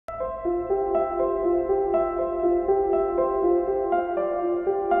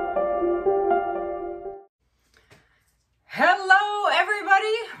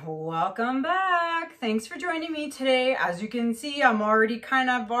Welcome back. Thanks for joining me today. As you can see, I'm already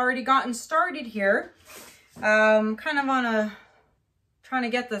gotten started here. Kind of on trying to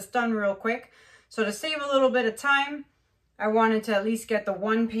get this done real quick. So to save a little bit of time, I wanted to at least get the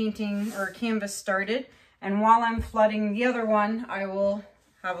one painting or canvas started. And while I'm flooding the other one, I will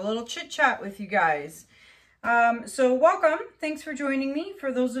have a little chit chat with you guys. So welcome. Thanks for joining me.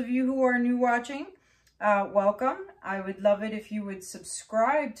 For those of you who are new watching, welcome. I would love it if you would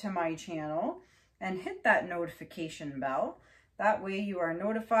subscribe to my channel and hit that notification bell. That way you are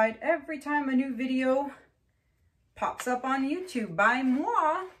notified every time a new video pops up on YouTube by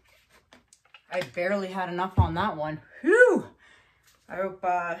moi. I barely had enough on that one. Whew! I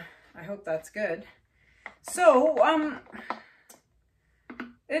hope that's good. So,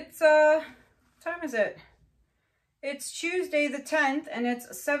 it's, what time is it? It's Tuesday the 10th and it's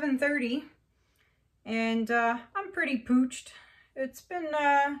 7:30. And I'm pretty pooched. It's been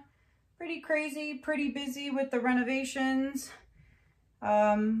pretty crazy, pretty busy with the renovations.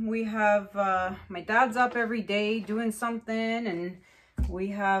 We have my dad's up every day doing something, and we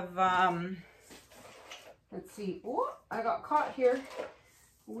have let's see. Oh, I got caught here.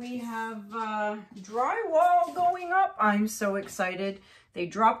 We have drywall going up. I'm so excited. They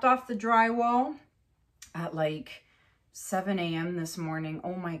dropped off the drywall at like 7 a.m. this morning.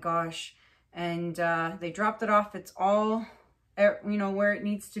 Oh my gosh. And they dropped it off. It's all, you know, where it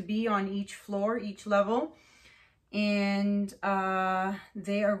needs to be on each floor, each level. And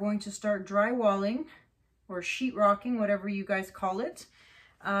they are going to start drywalling or sheetrocking, whatever you guys call it,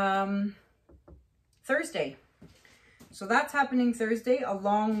 Thursday. So that's happening Thursday,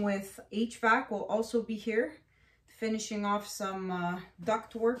 along with HVAC will also be here, finishing off some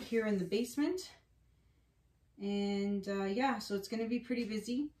duct work here in the basement. And yeah, so it's going to be pretty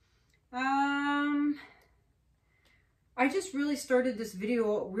busy. I just really started this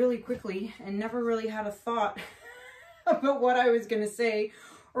video really quickly and never really had a thought about what I was going to say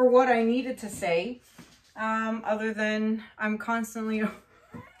or what I needed to say, other than I'm constantly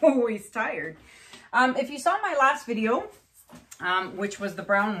always tired. If you saw my last video, which was the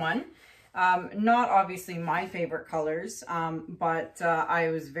brown one, not obviously my favorite colors, but I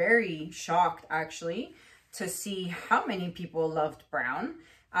was very shocked actually to see how many people loved brown.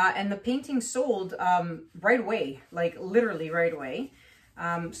 And the painting sold right away, like literally right away.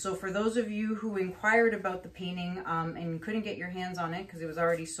 So for those of you who inquired about the painting and couldn't get your hands on it because it was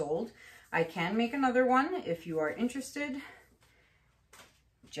already sold, I can make another one if you are interested.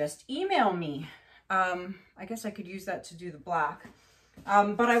 Just email me. I guess I could use that to do the black.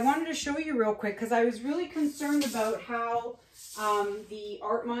 But I wanted to show you real quick because I was really concerned about how the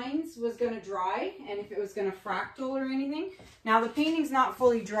art mines was going to dry and if it was going to fractal or anything. Now the painting's not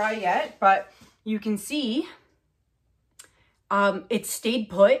fully dry yet, but you can see it stayed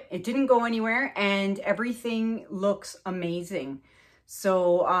put. It didn't go anywhere and everything looks amazing.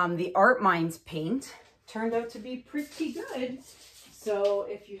 So the art mines paint turned out to be pretty good. So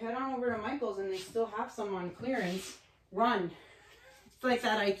if you head on over to Michael's and they still have some on clearance, run. Like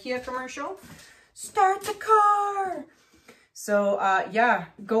that IKEA commercial, start the car. So yeah,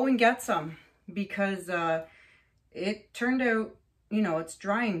 go and get some because it turned out, you know, it's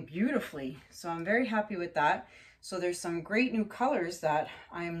drying beautifully. So I'm very happy with that. So there's some great new colors that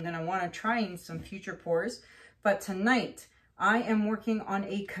I'm gonna want to try in some future pours. But tonight I am working on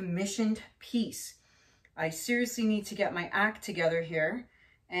a commissioned piece. I seriously need to get my act together here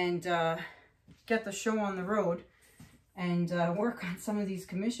and get the show on the road and work on some of these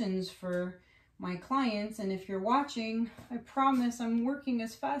commissions for my clients. And if you're watching, I promise I'm working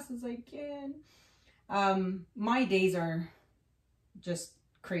as fast as I can. My days are just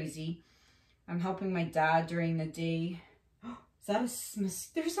crazy. I'm helping my dad during the day. Is that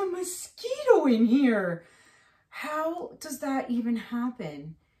there's a mosquito in here. How does that even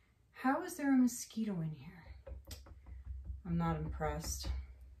happen? How is there a mosquito in here? I'm not impressed.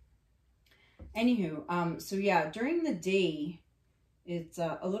 Anywho, so yeah, during the day, it's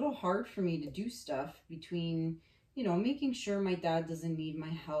a little hard for me to do stuff between, you know, making sure my dad doesn't need my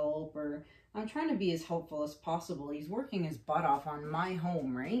help, or I'm trying to be as helpful as possible. He's working his butt off on my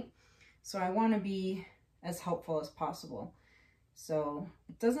home, right? So I want to be as helpful as possible. So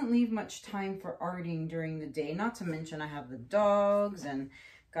it doesn't leave much time for arting during the day, not to mention I have the dogs and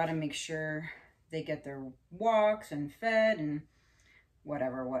got to make sure they get their walks and fed and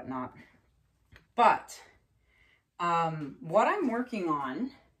whatever, whatnot. But what I'm working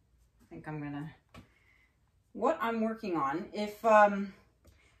on, what I'm working on, if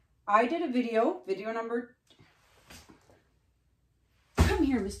I did a video number, come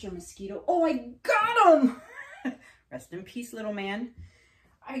here, Mr. Mosquito. Oh, I got him. Rest in peace, little man.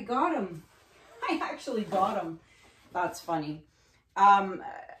 I got them. I actually got them. That's funny.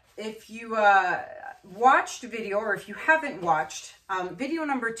 If you watched video, or if you haven't watched video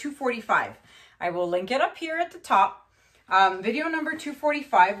number 245, I will link it up here at the top. Video number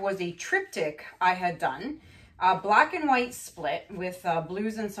 245 was a triptych I had done, black and white split with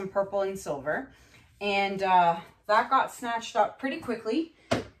blues and some purple and silver, and that got snatched up pretty quickly.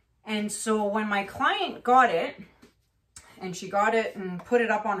 And so when my client got it, and she got it and put it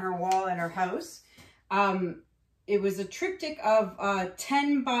up on her wall at her house, it was a triptych of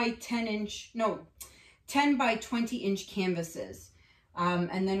 10 by 20 inch canvases.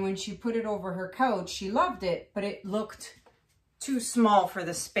 And then when she put it over her couch, she loved it, but it looked too small for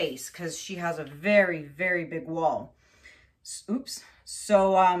the space because she has a very, very big wall. Oops.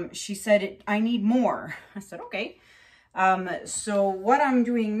 So she said, I need more. I said, okay. So what I'm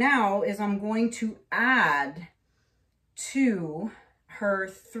doing now is I'm going to add to her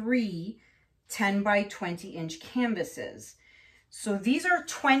 3 10 by 20 inch canvases. So these are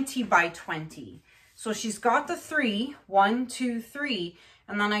 20 by 20. So she's got the 3, 1, 2, 3,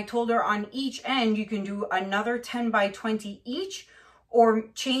 and then I told her on each end you can do another 10 by 20 each, or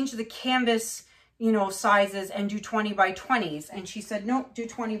change the canvas, you know, sizes and do 20 by 20s. And she said, nope, do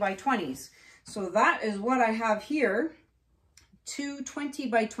 20 by 20s. So that is what I have here, 2 20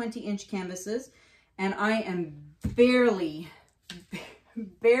 by 20 inch canvases, and I am barely,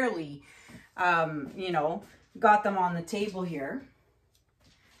 you know, got them on the table here.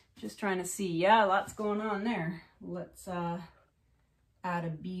 Just trying to see, yeah, lots going on there. Let's add a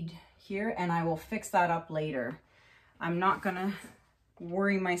bead here, and I will fix that up later. I'm not gonna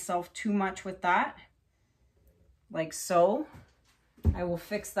worry myself too much with that, like so. I will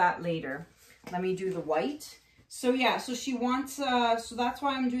fix that later. Let me do the white. So yeah, so she wants, so that's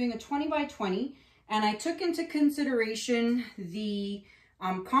why I'm doing a 20 by 20, and I took into consideration the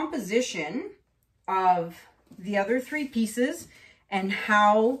composition of the other 3 pieces and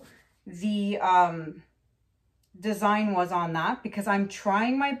how the design was on that, because I'm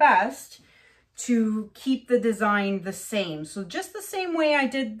trying my best to keep the design the same. So just the same way I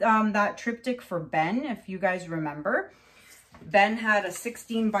did that triptych for Ben, if you guys remember. Ben had a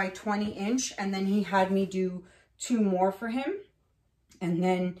 16 by 20 inch, and then he had me do 2 more for him. And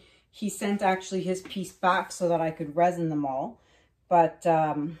then he sent actually his piece back so that I could resin them all. But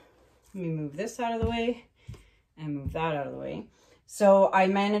let me move this out of the way and move that out of the way. So I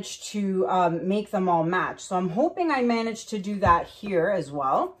managed to make them all match. So I'm hoping I managed to do that here as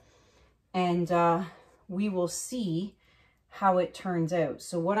well. And we will see how it turns out.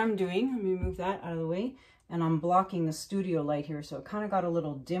 So what I'm doing, let me move that out of the way, and I'm blocking the studio light here, so it kind of got a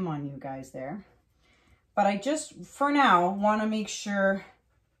little dim on you guys there. But I just, for now, want to make sure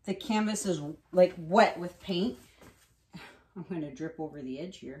the canvas is like wet with paint. I'm going to drip over the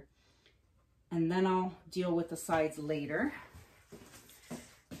edge here, and then I'll deal with the sides later.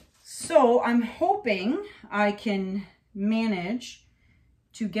 So I'm hoping I can manage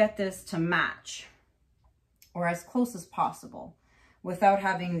to get this to match, or as close as possible, without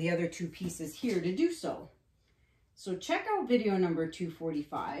having the other 2 pieces here to do so. So check out video number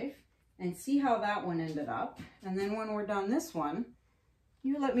 245 and see how that one ended up. And then when we're done this one,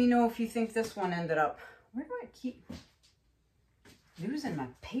 you let me know if you think this one ended up. Where do I keep losing my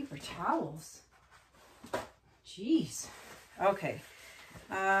paper towels? Jeez. Okay.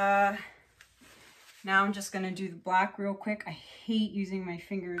 Now I'm just going to do the black real quick. I hate using my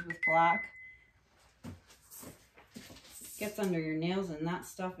fingers with black. It gets under your nails, and that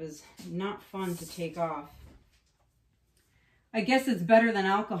stuff is not fun to take off. I guess it's better than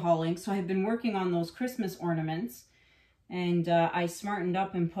alcohol ink, so I've been working on those Christmas ornaments, and I smartened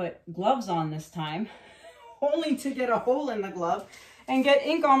up and put gloves on this time, only to get a hole in the glove and get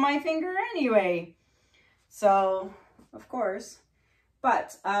ink on my finger anyway. So, of course.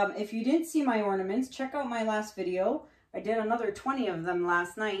 But if you didn't see my ornaments, check out my last video. I did another 20 of them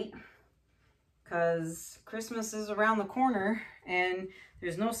last night because Christmas is around the corner and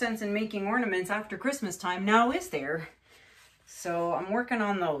there's no sense in making ornaments after Christmas time now, is there? So I'm working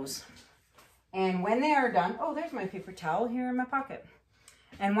on those. And when they are done, oh, there's my paper towel here in my pocket.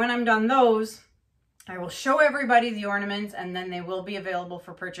 And when I'm done those, I will show everybody the ornaments, and then they will be available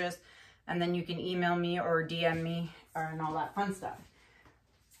for purchase. And then you can email me or DM me and all that fun stuff.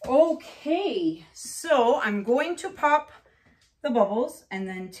 Okay, so I'm going to pop the bubbles and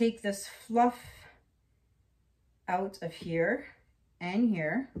then take this fluff out of here and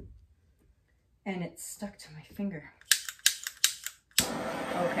here, and it's stuck to my finger.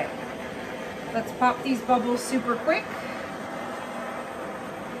 Okay, let's pop these bubbles super quick.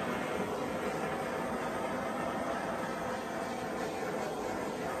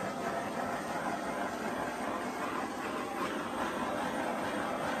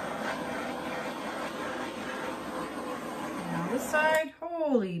 side.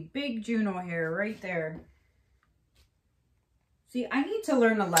 Holy big Juno hair right there. See, I need to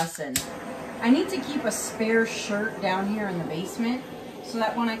learn a lesson. I need to keep a spare shirt down here in the basement so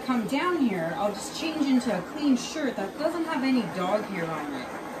that when I come down here, I'll just change into a clean shirt that doesn't have any dog hair on it.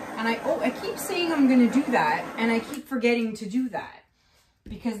 And I keep saying I'm gonna do that, and I keep forgetting to do that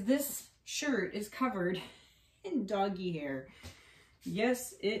because this shirt is covered in doggy hair.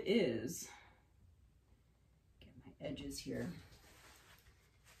 Yes, it is. Get my edges here.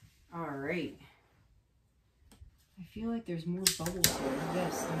 All right. I feel like there's more bubbles here.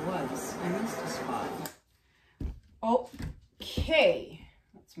 Yes, there was. I missed a spot. Okay.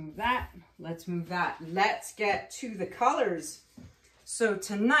 Let's move that. Let's move that. Let's get to the colors. So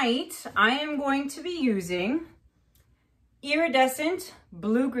tonight, I am going to be using Iridescent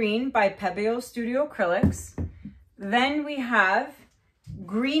Blue-Green by Pebeo Studio Acrylics. Then we have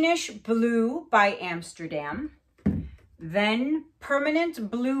Greenish Blue by Amsterdam. Then Permanent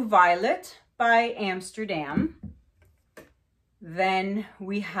Blue Violet by Amsterdam. Then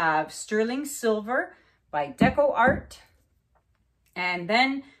we have Sterling Silver by DecoArt. And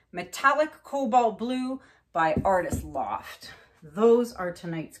then Metallic Cobalt Blue by Loft. Those are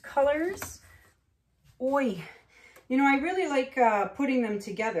tonight's colors. Oi. You know, I really like putting them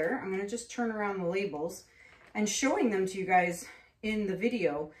together. I'm going to just turn around the labels and showing them to you guys in the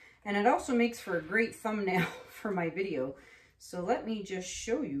video. And it also makes for a great thumbnail for my video. So let me just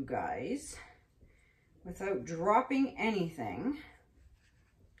show you guys, without dropping anything,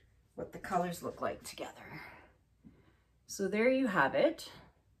 what the colors look like together. So there you have it,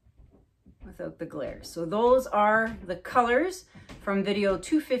 without the glare. So those are the colors from video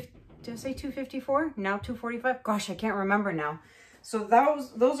 250, did I say 254? Now 245? Gosh, I can't remember now. So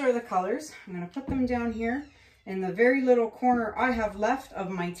those are the colors. I'm gonna put them down here in the very little corner I have left of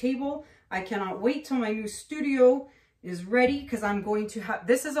my table. I cannot wait till my new studio is ready because I'm going to have,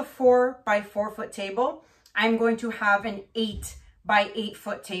 this is a 4 by 4 foot table. I'm going to have an 8 by 8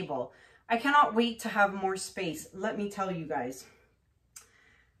 foot table. I cannot wait to have more space, let me tell you guys.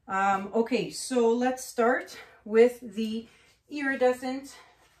 Okay, so let's start with the Iridescent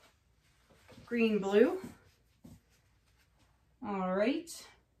Green Blue. All right.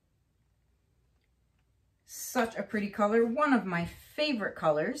 Such a pretty color, one of my favorite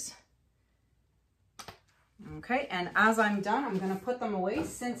colors. Okay, and as I'm done, I'm going to put them away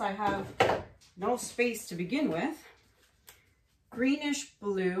since I have no space to begin with. Greenish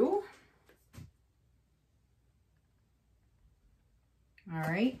Blue. All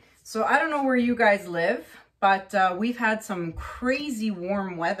right, so I don't know where you guys live, but we've had some crazy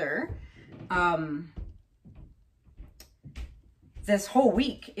warm weather this whole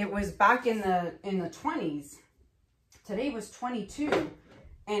week. It was back in the 20s. Today was 22,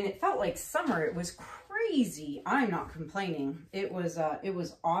 and it felt like summer. It was crazy. I'm not complaining. It was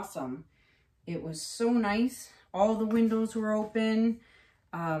awesome. It was so nice. All the windows were open.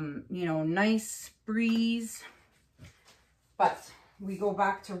 You know, nice breeze. But we go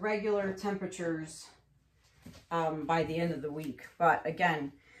back to regular temperatures by the end of the week. But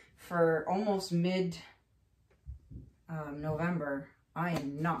again, for almost mid November, I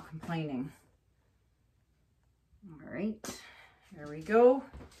am not complaining. All right, there we go.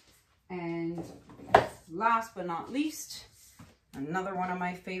 And last but not least, another one of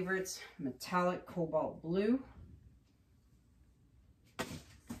my favorites, Metallic Cobalt Blue. All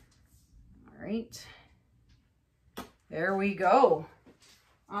right, there we go.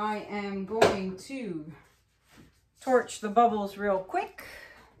 I am going to torch the bubbles real quick.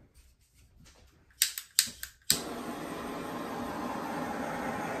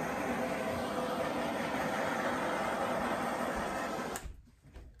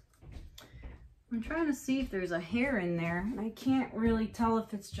 I'm trying to see if there's a hair in there, and I can't really tell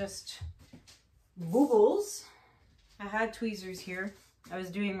if it's just bubbles. I had tweezers here. I was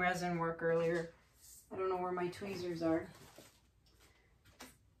doing resin work earlier. I don't know where my tweezers are.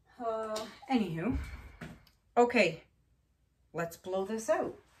 Anywho. Okay, let's blow this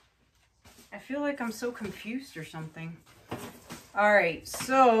out. I feel like I'm so confused or something. All right,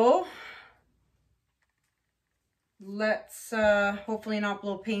 so let's hopefully not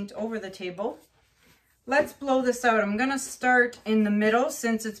blow paint over the table. Let's blow this out. I'm gonna start in the middle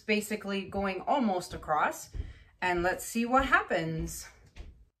since it's basically going almost across, and let's see what happens.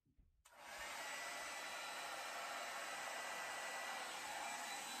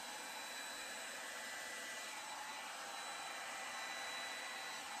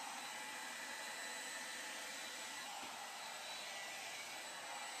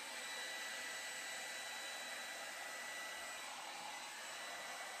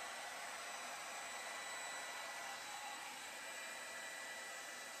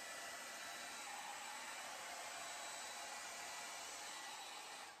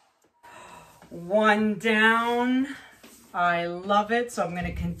 one down. I love it. So I'm going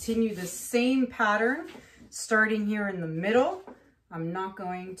to continue the same pattern starting here in the middle. I'm not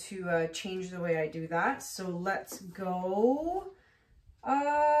going to change the way I do that. So let's go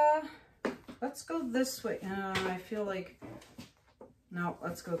this way. I feel like, no,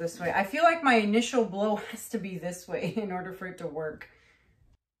 let's go this way. I feel like my initial blow has to be this way in order for it to work.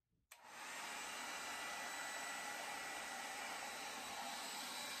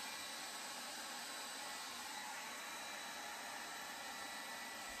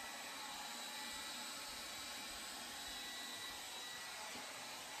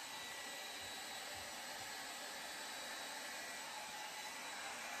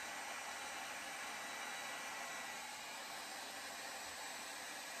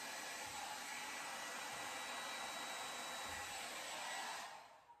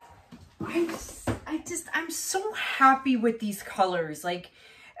 I'm so happy with these colors. Like,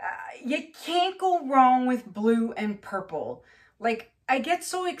 you can't go wrong with blue and purple. Like, I get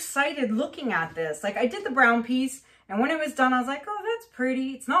so excited looking at this. Like, I did the brown piece, and when it was done, I was like, oh, that's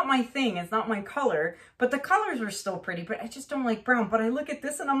pretty. It's not my thing. It's not my color. But the colors were still pretty, but I just don't like brown. But I look at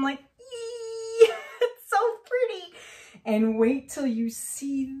this, and I'm like, it's so pretty. And wait till you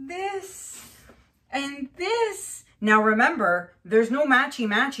see this and this. Now remember, there's no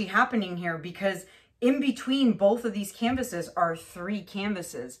matchy-matchy happening here because in between both of these canvases are 3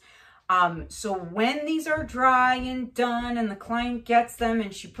 canvases. So when these are dry and done and the client gets them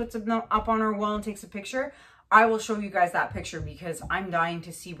and she puts them up on her wall and takes a picture, I will show you guys that picture because I'm dying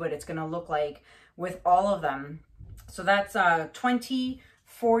to see what it's going to look like with all of them. So that's 20,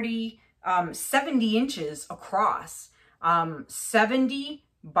 40, 70 inches across, 70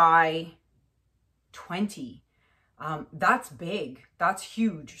 by 20. That's big. That's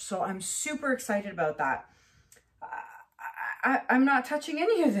huge. So I'm super excited about that. I'm not touching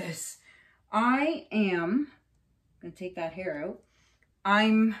any of this. I am gonna take that hair out.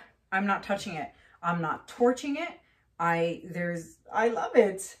 I'm not touching it. I'm not torching it. I love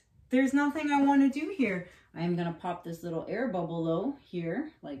it. There's nothing I want to do here. I am gonna pop this little air bubble though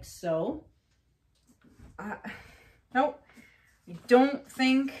here, like so. Nope. I don't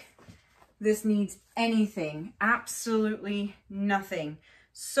think this needs anything, absolutely nothing.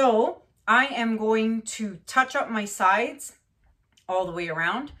 So I am going to touch up my sides all the way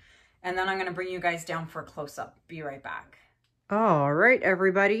around, and then I'm gonna bring you guys down for a close-up. Be right back. All right,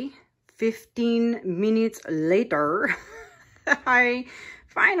 everybody, 15 minutes later, I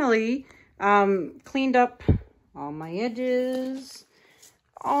finally cleaned up all my edges,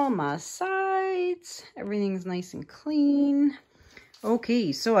 all my sides. Everything's nice and clean.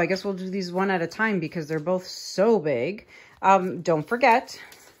 Okay, so I guess we'll do these one at a time because they're both so big. Don't forget,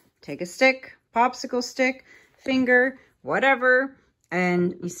 take a stick, popsicle stick, finger, whatever,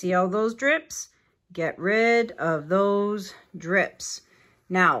 and you see all those drips? Get rid of those drips.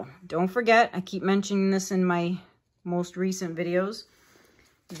 Now, don't forget, I keep mentioning this in my most recent videos,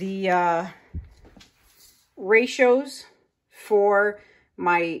 the ratios for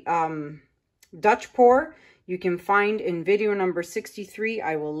my Dutch pour. You can find in video number 63.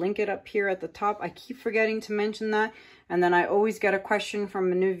 I will link it up here at the top. I keep forgetting to mention that. And then I always get a question from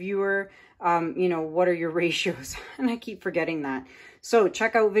a new viewer, you know, what are your ratios? And I keep forgetting that. So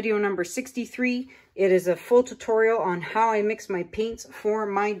check out video number 63. It is a full tutorial on how I mix my paints for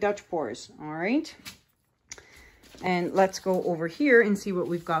my Dutch pours. All right. And let's go over here and see what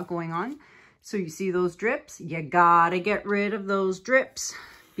we've got going on. So you see those drips? You gotta get rid of those drips,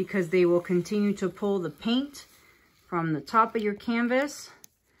 because they will continue to pull the paint from the top of your canvas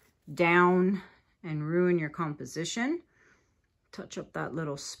down and ruin your composition. Touch up that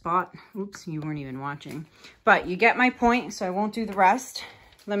little spot. Oops, you weren't even watching. But you get my point, so I won't do the rest.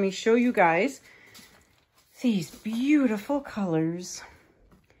 Let me show you guys these beautiful colors.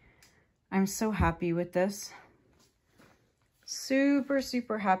 I'm so happy with this. Super,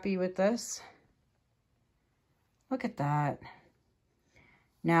 super happy with this. Look at that.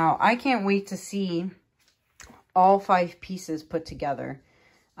 Now, I can't wait to see all 5 pieces put together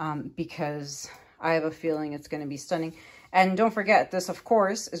because I have a feeling it's going to be stunning. And don't forget, this, of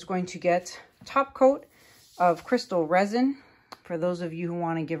course, is going to get top coat of crystal resin. For those of you who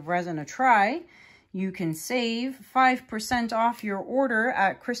want to give resin a try, you can save 5% off your order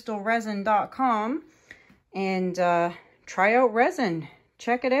at crystalresin.com and try out resin.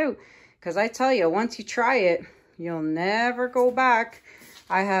 Check it out, because I tell you, once you try it, you'll never go back.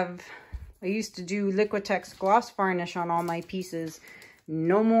 I used to do Liquitex gloss varnish on all my pieces.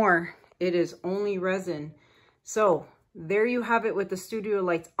 No more. It is only resin. So there you have it with the studio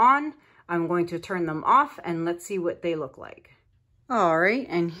lights on. I'm going to turn them off and let's see what they look like. All right,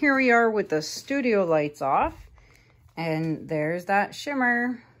 and here we are with the studio lights off, and there's that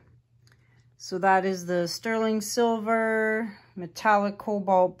shimmer. So that is the sterling silver, metallic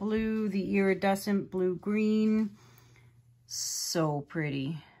cobalt blue, the iridescent blue green. So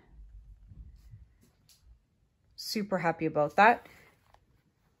pretty. Super happy about that.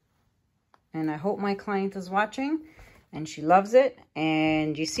 And I hope my client is watching and she loves it.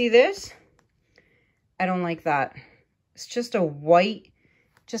 And you see this? I don't like that. It's just a white,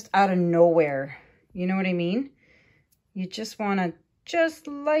 just out of nowhere. You know what I mean? You just want to just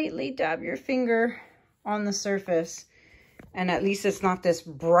lightly dab your finger on the surface. And at least it's not this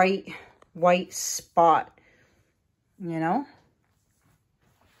bright white spot, you know?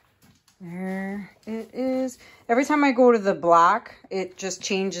 There it is. Every time I go to the black, it just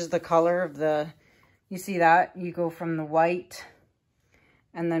changes the color of the, you see that? You go from the white,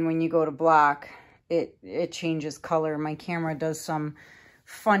 and then when you go to black, it changes color. My camera does some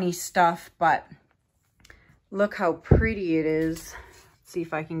funny stuff, but look how pretty it is. Let's see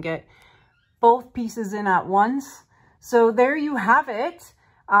if I can get both pieces in at once. So there you have it.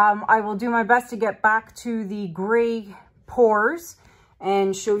 I will do my best to get back to the gray pours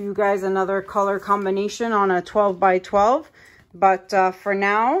and show you guys another color combination on a 12 by 12. But for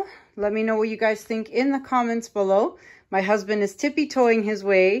now, let me know what you guys think in the comments below. My husband is tippy-toeing his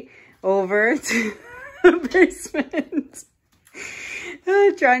way over to the basement.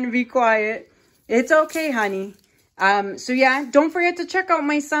 Trying to be quiet. It's okay, honey. So yeah, don't forget to check out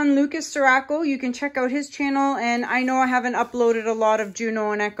my son, Lucas Ciraco. You can check out his channel. And I know I haven't uploaded a lot of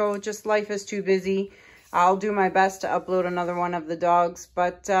Juno and Echo. Just life is too busy. I'll do my best to upload another one of the dogs.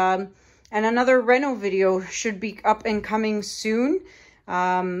 But, and another reno video should be up and coming soon.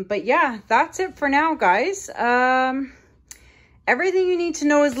 But yeah, that's it for now, guys. Everything you need to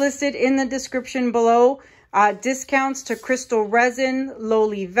know is listed in the description below. Discounts to Crystal Resin,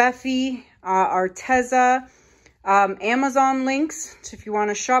 Loli Veffy, Arteza, Amazon links. So if you want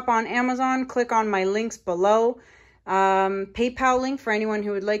to shop on Amazon, click on my links below. PayPal link for anyone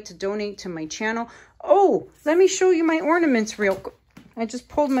who would like to donate to my channel. Oh, let me show you my ornaments real quick. I just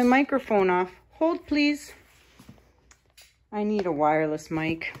pulled my microphone off. Hold, please. I need a wireless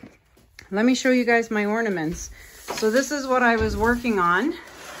mic. Let me show you guys my ornaments. So this is what I was working on.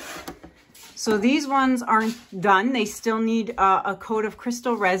 So these ones aren't done. They still need a coat of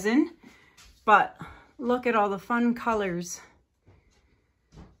crystal resin, but look at all the fun colors.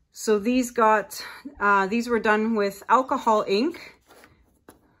 So these were done with alcohol ink.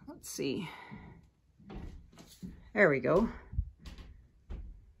 Let's see. There we go.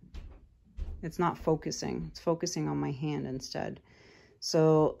 It's not focusing. It's focusing on my hand instead.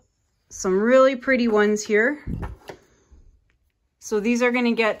 So some really pretty ones here. So these are going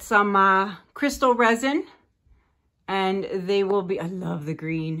to get some crystal resin, and they will be, I love the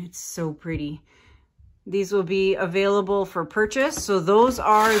green. It's so pretty. These will be available for purchase. So those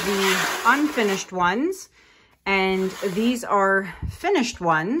are the unfinished ones, and these are finished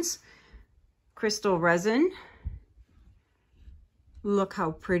ones. Crystal resin. Look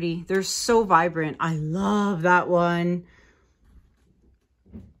how pretty. They're so vibrant. I love that one.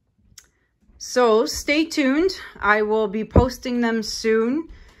 So stay tuned. I will be posting them soon.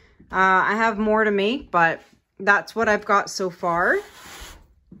 I have more to make, but that's what I've got so far.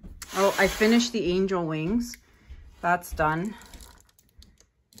 Oh, I finished the angel wings. That's done.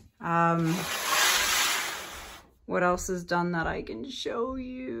 What else is done that I can show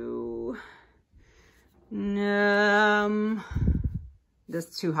you? This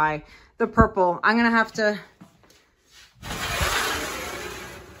is too high. The purple. I'm going to have to...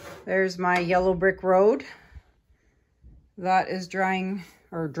 There's my yellow brick road. That is drying,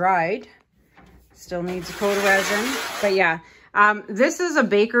 or dried. Still needs a coat of resin. But yeah, this is a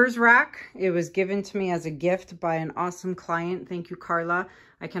baker's rack. It was given to me as a gift by an awesome client. Thank you, Carla.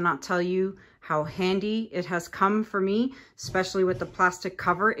 I cannot tell you how handy it has come for me, especially with the plastic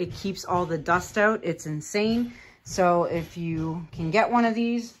cover. It keeps all the dust out. It's insane. So if you can get one of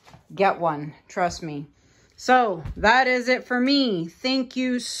these, get one. Trust me. So that is it for me. Thank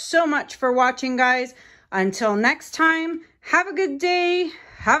you so much for watching, guys. Until next time, have a good day,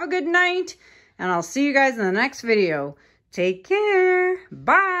 have a good night, and I'll see you guys in the next video. Take care.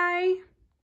 Bye.